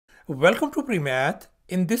Welcome to Premath.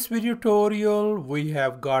 In this video tutorial, we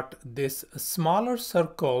have got this smaller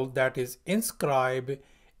circle that is inscribed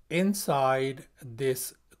inside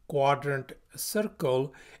this quadrant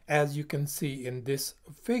circle, as you can see in this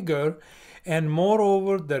figure. And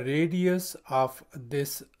moreover, the radius of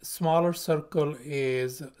this smaller circle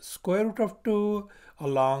is square root of 2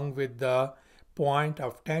 along with the point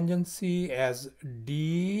of tangency as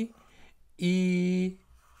D, E,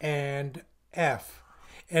 and F.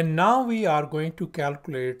 And now we are going to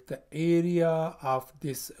calculate the area of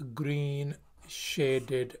this green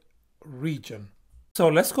shaded region. So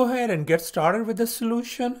let's go ahead and get started with the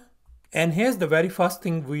solution. And here's the very first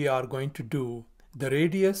thing we are going to do. The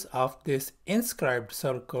radius of this inscribed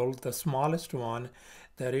circle, the smallest one,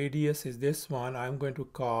 the radius is this one. I'm going to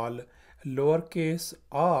call lowercase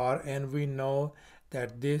r, and we know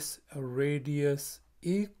that this radius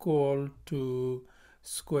equal to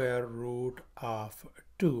square root of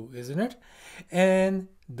 2, isn't it? And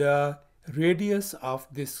the radius of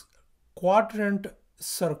this quadrant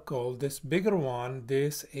circle, this bigger one,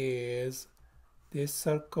 this is this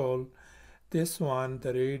circle, this one,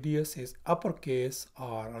 the radius is uppercase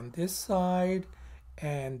r on this side,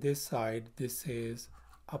 and this side, this is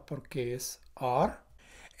uppercase r.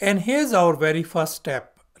 And here's our very first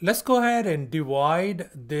step. Let's go ahead and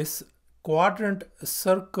divide this quadrant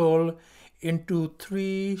circle into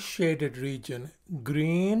three shaded regions: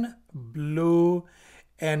 green, blue,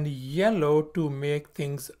 and yellow, to make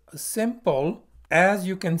things simple, as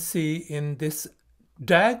you can see in this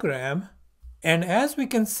diagram. And as we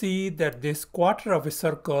can see that this quarter of a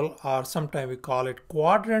circle, or sometimes we call it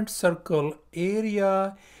quadrant circle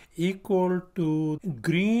area, equal to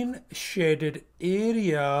green shaded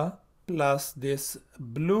area plus this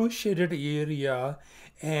blue shaded area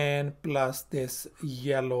and plus this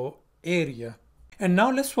yellow area. And now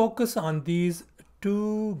let's focus on these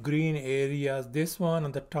two green areas, this one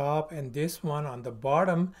on the top and this one on the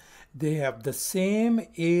bottom. They have the same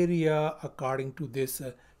area according to this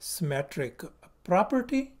symmetric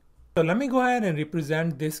property. So let me go ahead and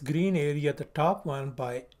represent this green area, the top one,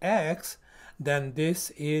 by x. Then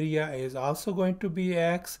this area is also going to be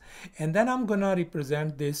x, and then I'm gonna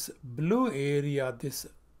represent this blue area, this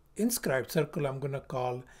inscribed circle, I'm gonna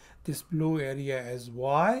call this blue area as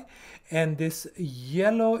y, and this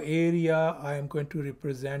yellow area I am going to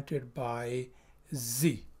represent it by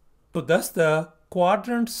z. So thus the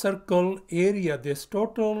quadrant circle area, this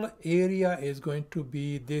total area is going to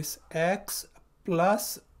be this x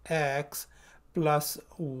plus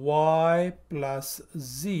y plus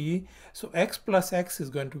z. So x plus x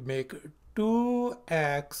is going to make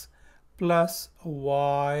 2x plus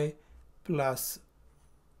y plus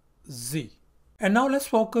z. And now let's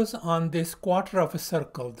focus on this quarter of a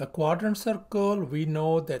circle. The quadrant circle, we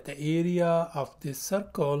know that the area of this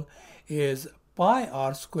circle is pi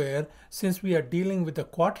r square. Since we are dealing with the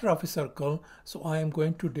quarter of a circle, so I am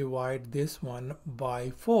going to divide this one by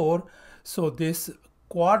 4. So this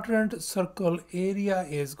quadrant circle area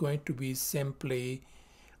is going to be simply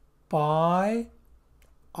pi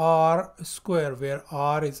r square, where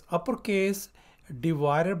r is uppercase,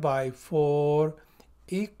 divided by 4,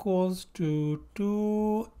 equals to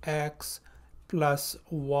 2x plus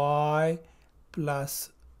y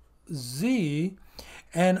plus z.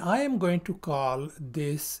 And I am going to call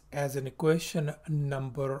this as an equation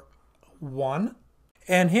number 1.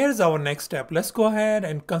 And here's our next step. Let's go ahead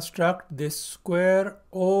and construct this square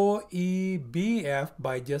OEBF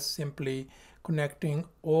by just simply connecting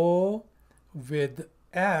O with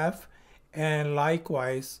F, and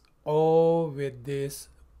likewise O with this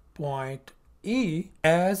point E,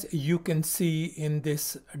 as you can see in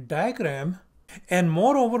this diagram. And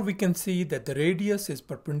moreover, we can see that the radius is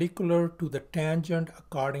perpendicular to the tangent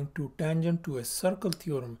according to tangent to a circle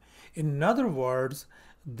theorem. In other words,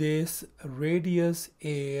 this radius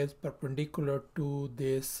is perpendicular to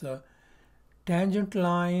this tangent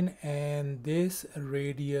line, and this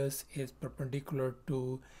radius is perpendicular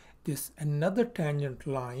to this another tangent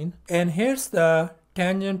line. And here's the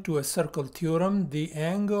tangent to a circle theorem. The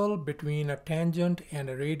angle between a tangent and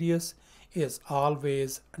a radius is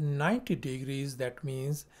always 90 degrees. That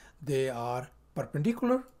means they are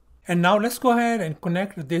perpendicular. And now let's go ahead and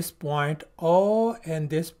connect this point O and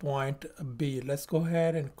this point B. Let's go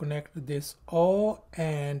ahead and connect this O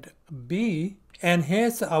and B. And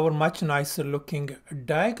here's our much nicer looking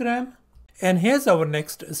diagram. And here's our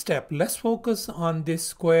next step. Let's focus on this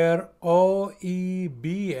square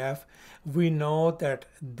OEBF. We know that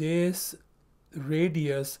this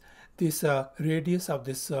radius, this radius of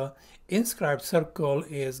this inscribed circle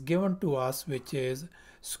is given to us, which is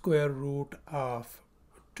square root of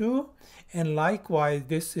 2. 2, and likewise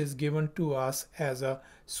this is given to us as a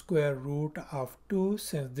square root of 2,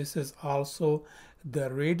 since this is also the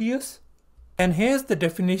radius. And here's the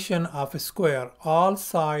definition of a square. All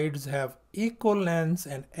sides have equal lengths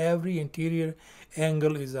and every interior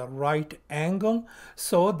angle is a right angle.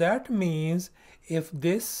 So that means if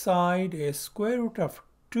this side is square root of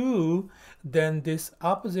 2, then this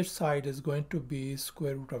opposite side is going to be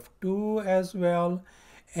square root of 2 as well.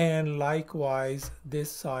 And likewise, this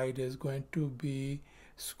side is going to be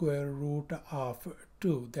square root of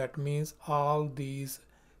 2. That means all these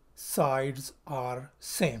sides are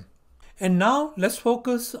same. And now let's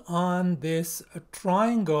focus on this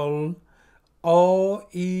triangle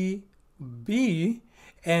OEB.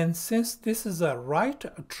 And since this is a right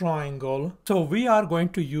triangle, so we are going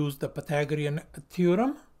to use the Pythagorean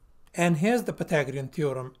theorem. And here's the Pythagorean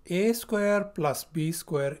theorem: a square plus b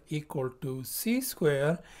square equal to c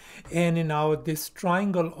square. And in our this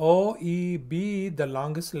triangle OEB, the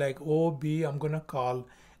longest leg OB, I'm going to call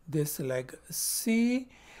this leg C,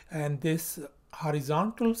 and this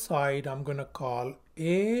horizontal side I'm going to call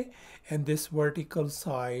A, and this vertical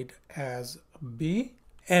side as B.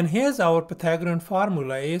 And here's our Pythagorean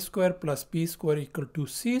formula: a square plus b square equal to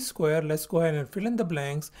c square. Let's go ahead and fill in the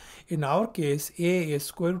blanks. In our case, a is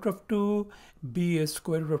square root of 2, b is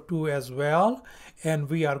square root of 2 as well, and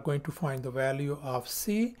we are going to find the value of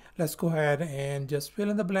c. Let's go ahead and just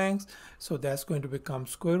fill in the blanks. So that's going to become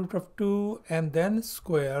square root of 2 and then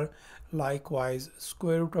square, likewise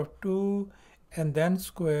square root of 2 and then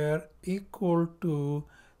square equal to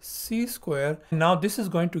c square. Now this is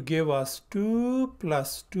going to give us 2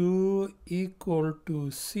 plus 2 equal to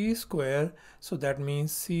c square. So that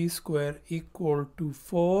means c square equal to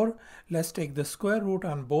 4. Let's take the square root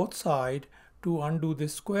on both sides to undo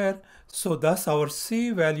this square. So thus our c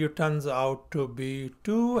value turns out to be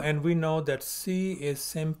 2, and we know that c is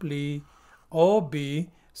simply OB.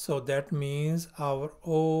 So that means our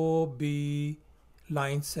OB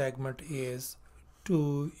line segment is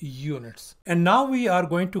 2 units. And now we are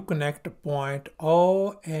going to connect point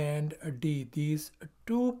O and D, these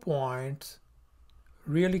 2 points,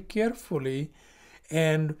 really carefully,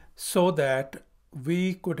 and so that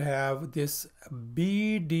we could have this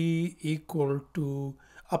BD equal to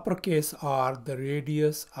uppercase R, the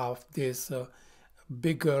radius of this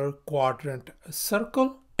bigger quadrant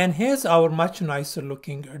circle. And here's our much nicer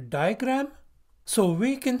looking diagram. So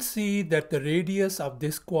we can see that the radius of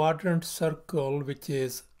this quadrant circle, which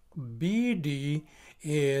is BD,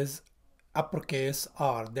 is uppercase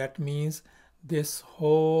R. That means this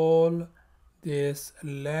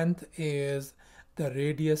length is the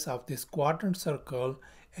radius of this quadrant circle,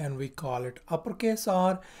 and we call it uppercase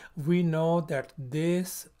R. We know that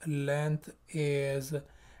this length is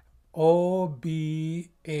OB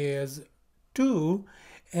is 2,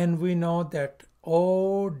 and we know that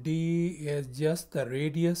OD is just the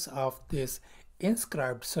radius of this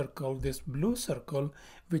inscribed circle, this blue circle,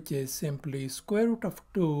 which is simply square root of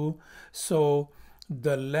 2. So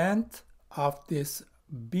the length of this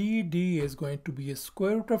BD is going to be a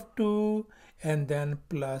square root of 2 and then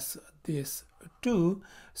plus this 2.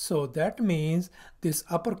 So that means this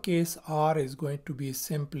uppercase R is going to be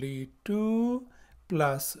simply 2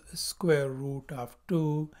 plus square root of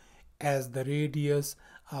 2 as the radius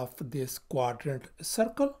of this quadrant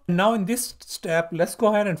circle. Now in this step, let's go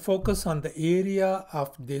ahead and focus on the area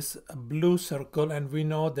of this blue circle, and we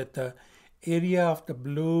know that the area of the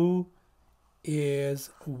blue is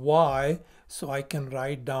y, so I can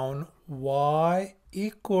write down y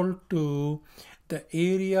equal to the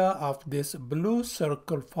area of this blue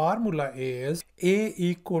circle. Formula is a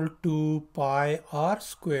equal to pi r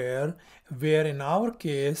square, where in our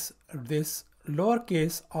case this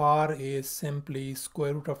lowercase r is simply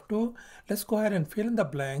square root of 2. Let's go ahead and fill in the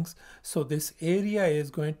blanks. So this area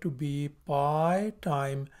is going to be pi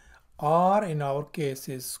times r, in our case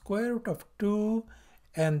is square root of 2,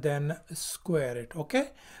 and then square it.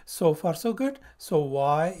 Okay, so far so good. So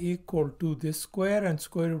y equal to this square and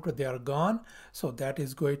square root, they are gone. So that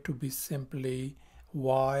is going to be simply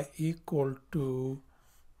y equal to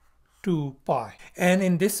 2 pi. And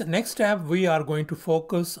in this next step, we are going to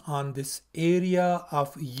focus on this area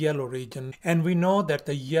of yellow region. And we know that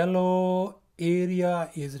the yellow area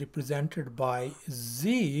is represented by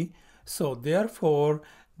Z. So therefore,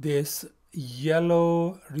 this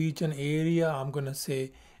yellow region area, I'm going to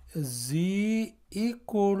say Z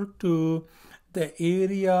equal to the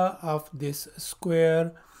area of this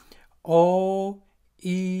square OEBF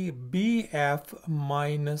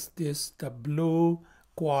minus this, the blue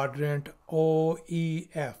quadrant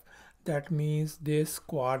OEF. That means this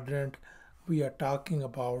quadrant, we are talking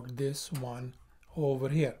about this one over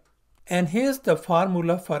here. And here's the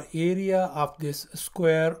formula for area of this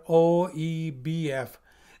square OEBF.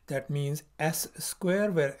 That means S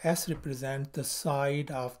square, where S represents the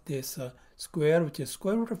side of this square, which is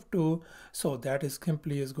square root of 2. So that is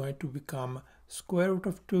simply is going to become square root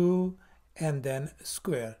of 2 and then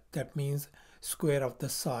square. That means square of the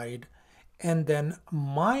side. And then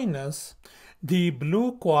minus the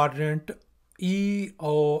blue quadrant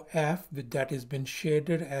EOF that has been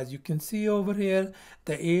shaded. As you can see over here,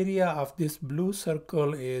 the area of this blue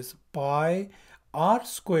circle is pi r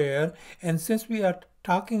square, and since we are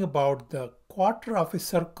talking about the quarter of a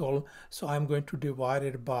circle, so I'm going to divide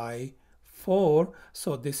it by 4.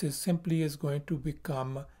 So this is simply is going to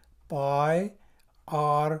become pi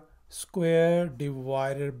r square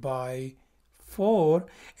divided by 4,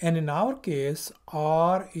 and in our case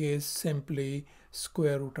r is simply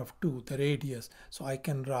square root of 2, the radius. So I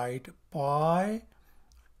can write pi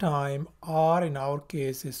time r in our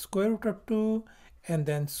case is square root of 2 and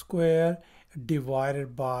then square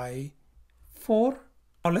divided by 4.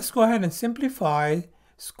 Now let's go ahead and simplify.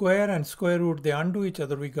 Square and square root, they undo each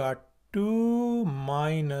other. We got 2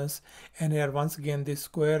 minus, and here once again this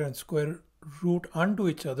square and square root undo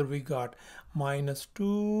each other. We got minus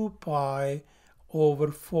 2 pi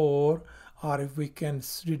over 4, or if we can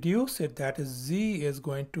reduce it, that is z is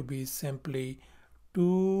going to be simply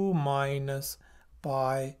 2 minus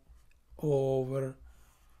pi over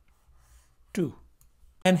 2.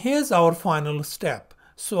 And here's our final step.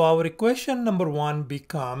 So our equation number 1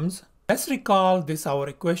 becomes, let's recall this, our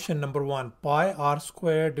equation number 1, pi r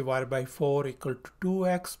squared divided by 4 equal to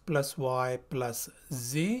 2x plus y plus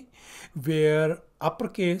z, where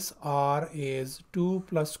uppercase r is 2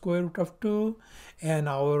 plus square root of 2, and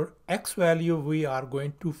our x value, we are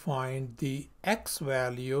going to find the x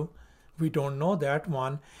value. We don't know that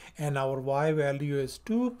one, and our y value is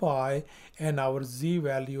 2 pi, and our z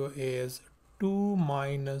value is 2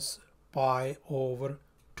 minus pi over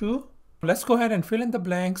 2. Let's go ahead and fill in the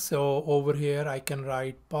blanks. So over here I can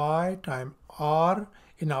write pi times r,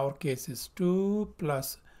 in our case is 2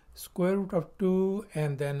 plus square root of 2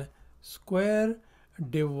 and then square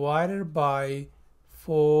divided by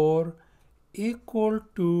 4 equal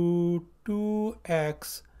to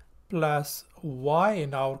 2x plus y,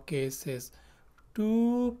 in our case is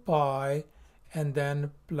 2 pi, and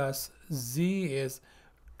then plus z is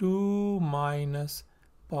 2 minus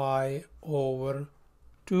pi over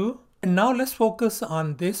 2. And now let's focus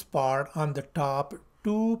on this part on the top,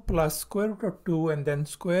 2 plus square root of 2 and then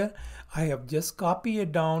square. I have just copied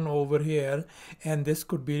it down over here, and this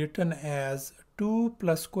could be written as 2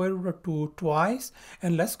 plus square root of 2 twice.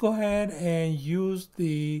 And let's go ahead and use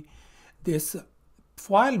this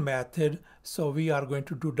FOIL method. So we are going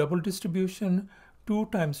to do double distribution. 2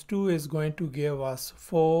 times 2 is going to give us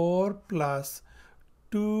 4 plus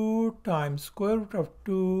 2 times square root of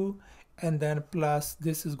 2, and then plus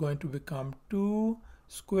this is going to become 2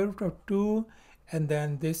 square root of 2, and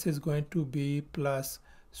then this is going to be plus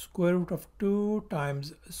square root of 2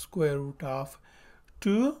 times square root of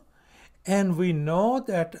 2. And we know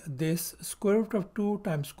that this square root of 2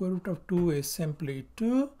 times square root of 2 is simply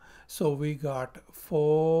 2. So we got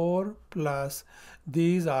 4 plus,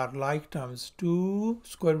 these are like terms, 2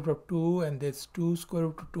 square root of 2, and this 2 square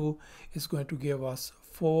root of 2 is going to give us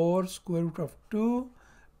 4 square root of 2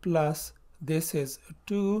 plus this is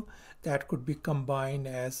 2, that could be combined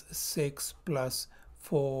as 6 plus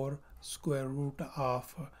 4 square root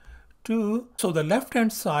of 2. So the left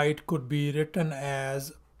hand side could be written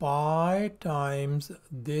as pi times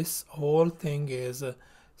this whole thing is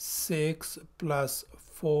 6 plus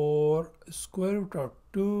 4 square root of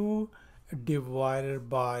 2 divided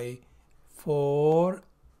by 4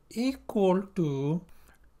 equal to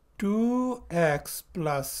 2x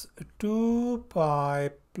plus 2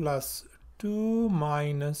 pi plus 2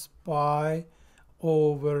 minus pi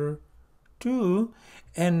over 2.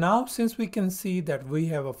 And now since we can see that we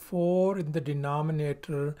have a 4 in the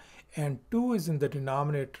denominator and 2 is in the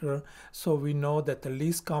denominator, so we know that the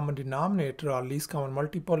least common denominator or least common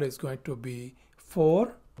multiple is going to be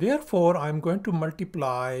 4. Therefore, I'm going to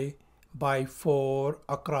multiply by 4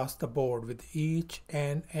 across the board with each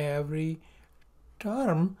and every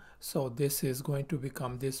term. So this is going to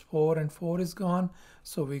become this 4 and 4 is gone.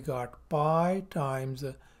 So we got pi times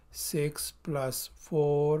 6 plus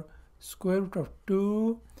 4 square root of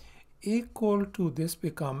 2 equal to this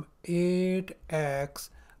become 8x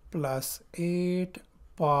plus 8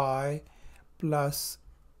 pi plus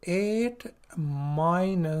 8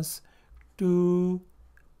 minus 2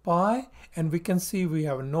 pi, and we can see we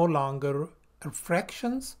have no longer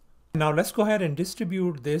fractions. Now let's go ahead and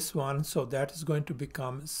distribute this one, so that is going to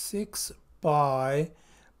become 6 pi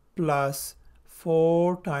plus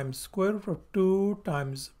 4 times square root of 2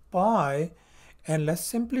 times pi, and let's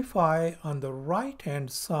simplify. On the right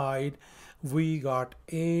hand side we got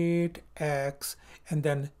 8x, and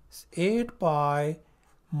then 8 pi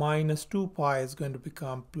minus 2 pi is going to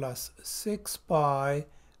become plus 6 pi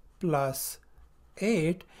plus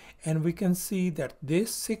 8, and we can see that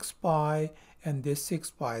this 6 pi and this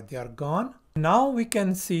 6 pi, they are gone. Now we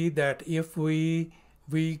can see that if we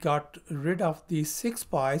got rid of these 6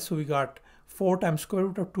 pi, so we got 4 times square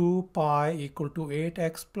root of 2 pi equal to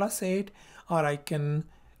 8x plus 8, or I can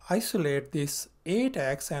isolate this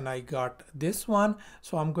 8x and I got this one.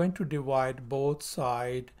 So I'm going to divide both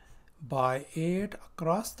sides by 8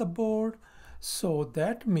 across the board. So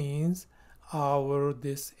that means our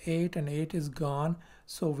this 8 and 8 is gone.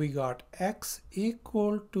 So we got x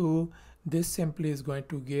equal to, this simply is going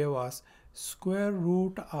to give us square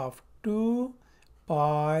root of 2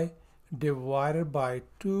 pi divided by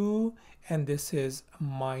 2, and this is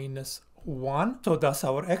minus 1. So thus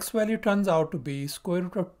our x value turns out to be square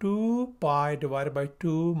root of 2 pi divided by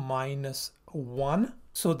 2 minus 1.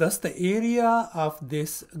 So thus the area of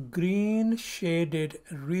this green shaded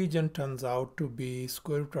region turns out to be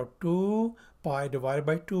square root of 2 pi divided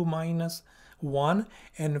by 2 minus 1.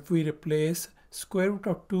 And if we replace square root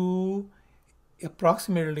of 2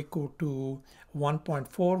 approximately equal to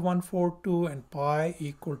 1.4142 and pi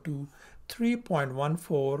equal to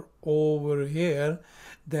 3.14 over here,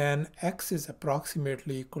 then x is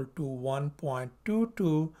approximately equal to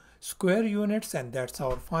 1.22 square units, and that's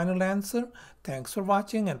our final answer. Thanks for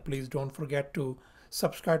watching, and please don't forget to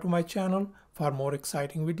subscribe to my channel for more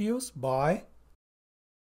exciting videos. Bye.